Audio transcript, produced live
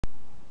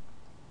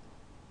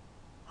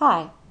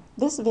Hi,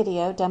 this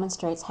video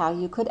demonstrates how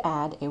you could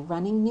add a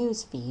running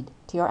news feed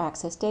to your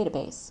Access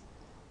database.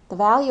 The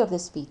value of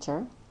this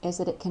feature is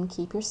that it can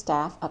keep your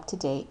staff up to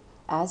date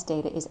as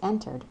data is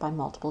entered by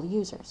multiple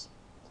users.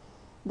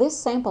 This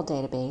sample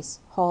database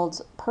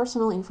holds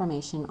personal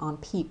information on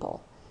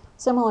people,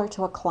 similar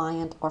to a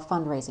client or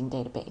fundraising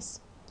database.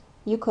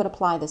 You could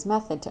apply this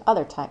method to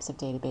other types of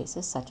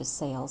databases such as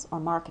sales or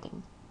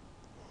marketing.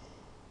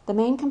 The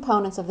main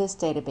components of this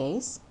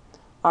database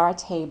are a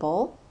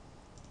table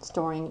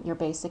storing your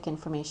basic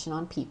information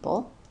on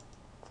people.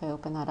 If I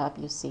open that up,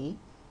 you see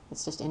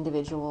it's just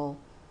individual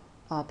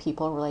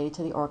people related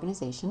to the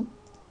organization.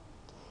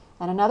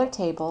 And another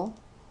table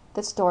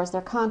that stores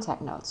their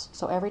contact notes.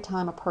 So every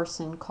time a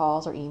person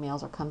calls or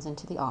emails or comes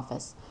into the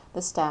office,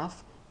 the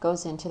staff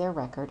goes into their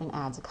record and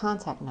adds a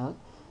contact note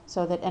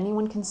so that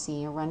anyone can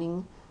see a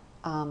running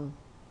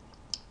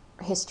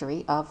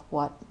history of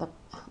what the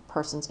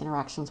person's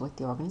interactions with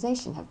the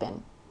organization have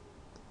been.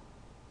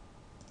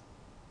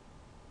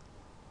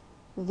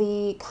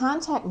 The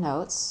contact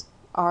notes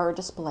are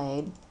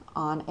displayed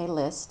on a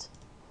list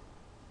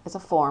as a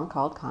form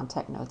called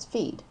Contact Notes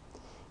Feed,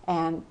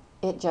 and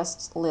it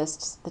just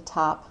lists the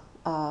top,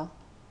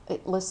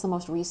 it lists the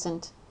most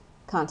recent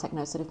contact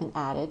notes that have been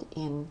added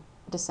in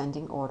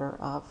descending order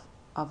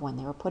of when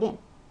they were put in.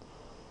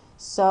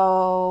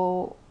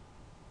 So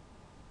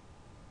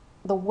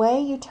the way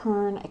you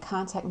turn a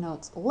contact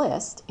notes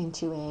list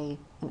into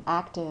an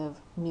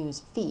active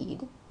news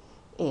feed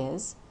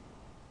is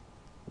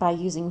by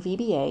using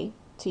VBA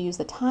to use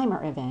the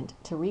timer event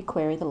to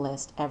requery the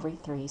list every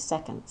 3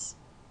 seconds.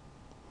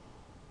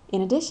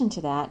 In addition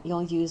to that,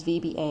 you'll use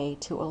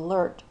VBA to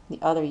alert the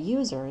other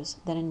users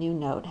that a new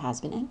note has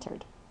been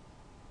entered.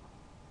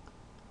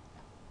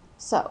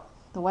 So,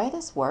 the way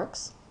this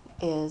works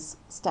is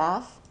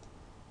staff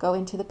go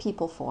into the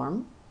people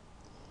form,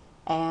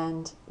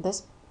 and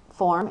this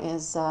form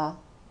is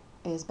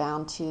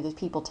bound to the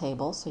people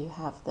table, so you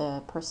have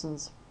the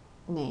person's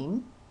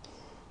name,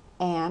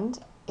 and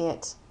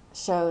it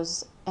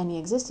shows any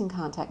existing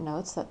contact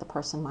notes that the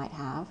person might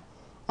have,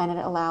 and it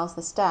allows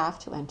the staff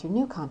to enter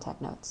new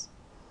contact notes.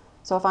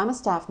 So if I'm a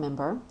staff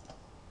member,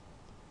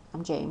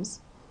 I'm James,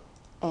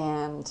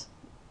 and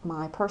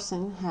my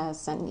person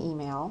has sent an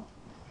email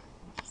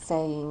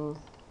saying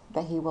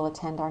that he will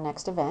attend our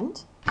next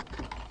event.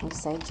 We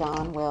say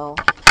John will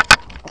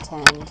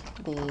attend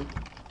the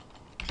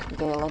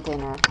gala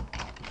dinner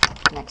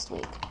next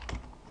week.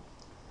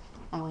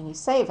 And when you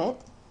save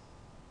it,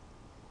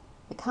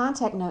 the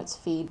contact notes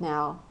feed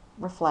now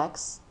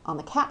reflects on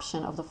the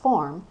caption of the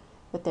form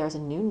that there's a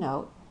new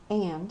note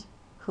and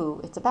who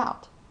it's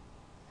about.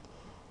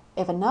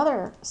 If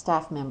another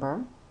staff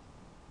member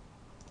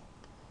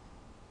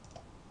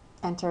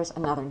enters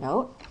another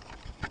note,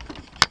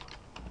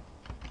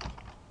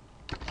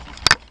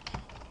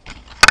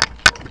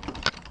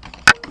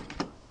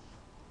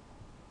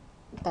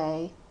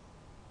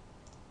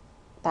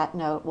 that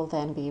note will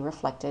then be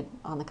reflected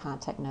on the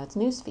contact notes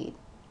newsfeed.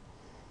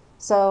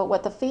 So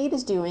what the feed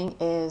is doing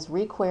is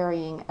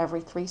requerying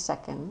every 3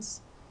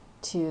 seconds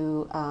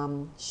to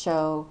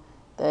show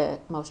the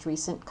most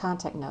recent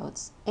contact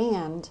notes,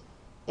 and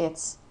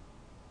it's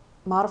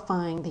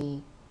modifying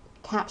the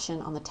caption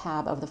on the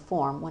tab of the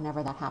form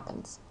whenever that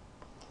happens.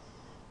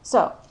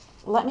 So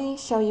let me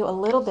show you a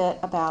little bit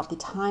about the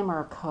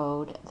timer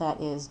code that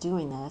is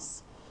doing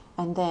this,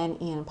 and then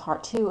in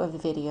part 2 of the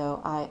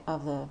video,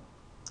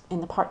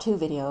 in the part 2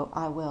 video,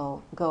 I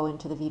will go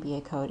into the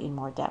VBA code in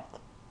more depth.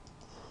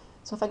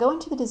 So if I go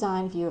into the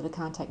design view of the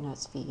contact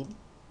notes feed,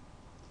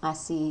 I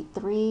see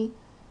 3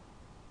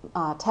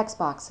 text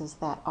boxes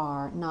that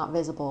are not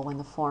visible when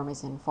the form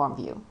is in form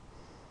view.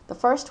 The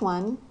first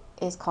one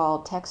is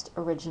called Text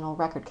Original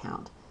Record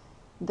Count.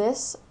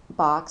 This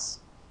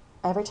box,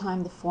 every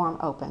time the form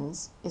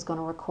opens, is going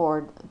to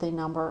record the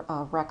number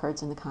of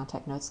records in the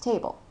contact notes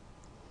table.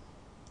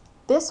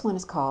 This one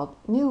is called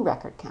New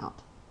Record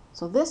Count.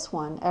 So this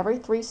one, every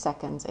 3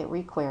 seconds, it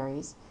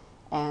requeries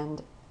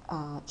and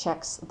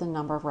checks the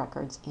number of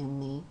records in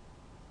the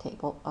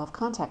table of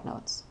contact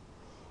notes.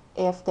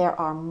 If there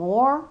are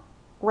more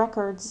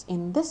records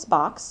in this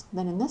box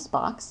than in this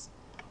box,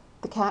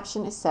 the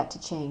caption is set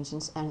to change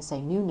and say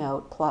new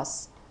note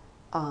plus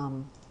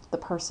the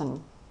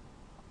person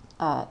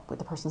with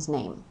the person's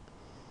name.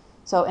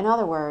 So in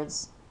other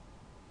words,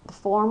 the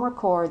form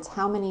records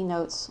how many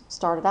notes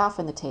started off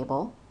in the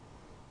table,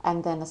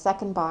 and then the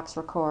second box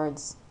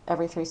records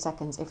every 3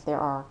 seconds if there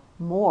are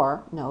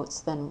more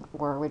notes than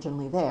were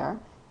originally there,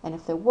 and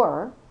if there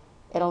were,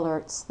 it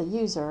alerts the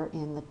user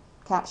in the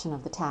caption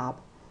of the tab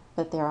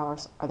that there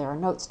are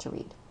notes to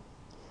read.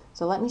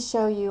 So let me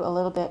show you a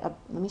little bit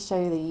let me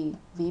show you the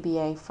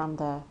VBA from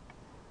the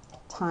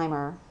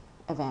timer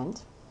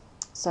event.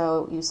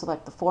 So you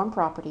select the form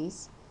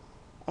properties,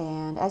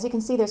 and as you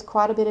can see, there's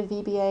quite a bit of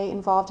VBA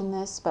involved in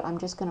this, but I'm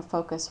just going to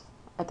focus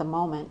at the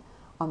moment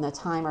on the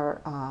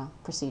timer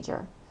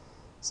procedure.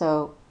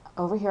 So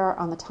over here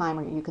on the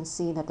timer, you can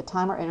see that the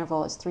timer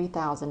interval is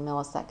 3,000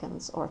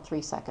 milliseconds or 3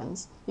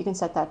 seconds. You can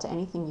set that to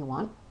anything you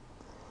want.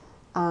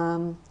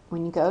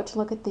 when you go to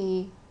look at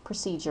the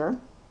procedure,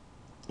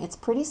 it's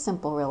pretty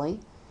simple, really.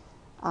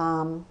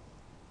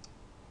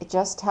 It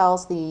just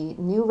tells the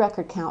new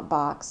record count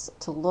box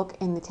to look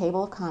in the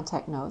table of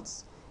contact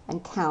notes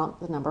and count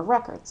the number of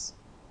records.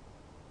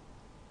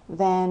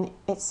 Then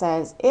it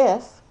says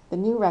if the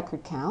new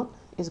record count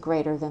is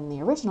greater than the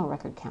original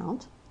record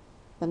count,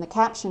 then the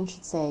caption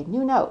should say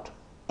new note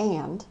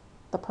and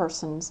the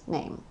person's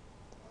name.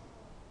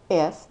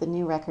 If the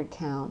new record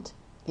count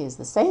is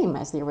the same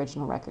as the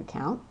original record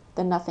count,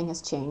 then nothing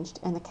has changed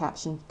and the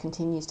caption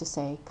continues to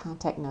say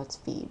contact notes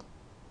feed.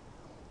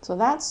 So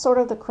that's sort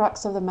of the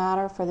crux of the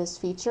matter for this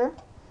feature,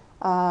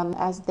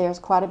 as there's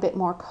quite a bit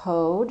more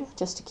code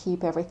just to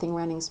keep everything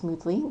running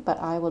smoothly, but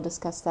I will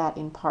discuss that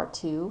in part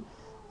 2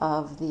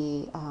 of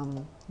the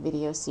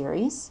video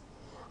series.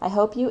 I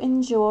hope you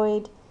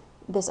enjoyed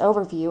this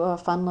overview of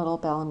a fun little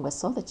bell and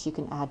whistle that you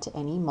can add to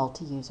any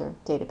multi-user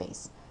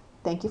database.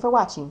 Thank you for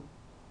watching.